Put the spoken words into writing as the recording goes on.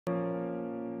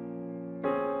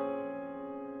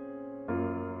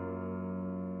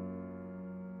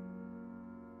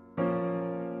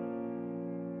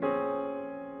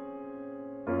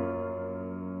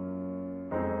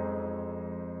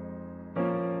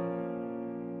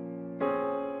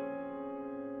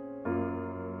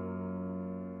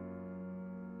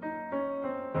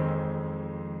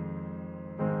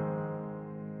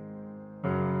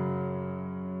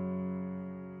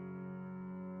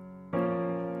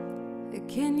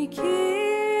Can you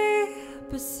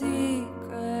keep a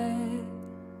secret?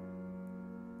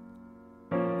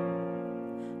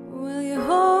 Will you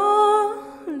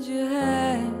hold your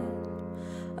head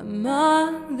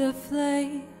among the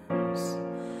flames?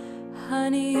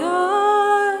 Honey,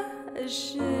 you're a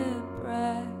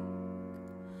shipwreck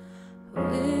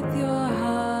with your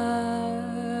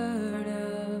heart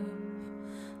of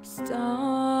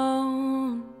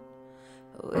stone,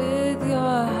 with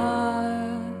your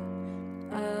heart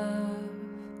of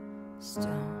stone.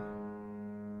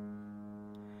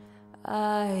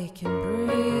 I can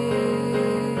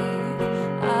breathe,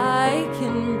 I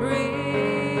can breathe.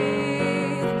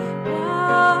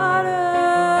 Water,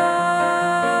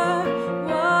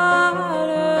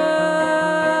 water.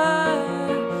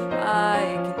 I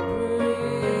can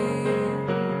breathe,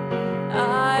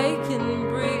 I can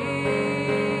breathe.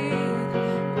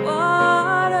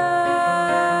 Water,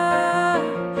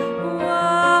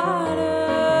 water.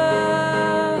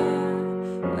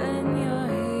 When you're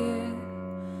here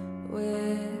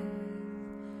with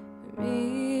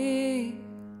me,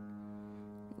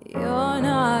 you're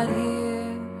not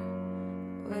here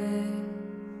with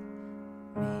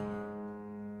me.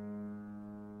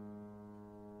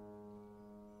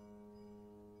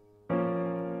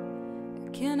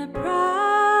 Can I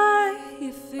pry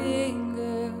your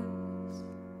fingers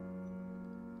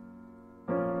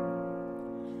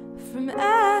from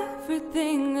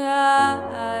everything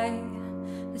I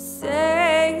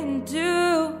say and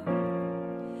do?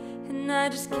 And I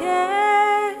just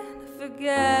can't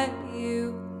forget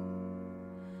you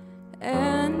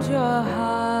and your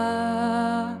heart.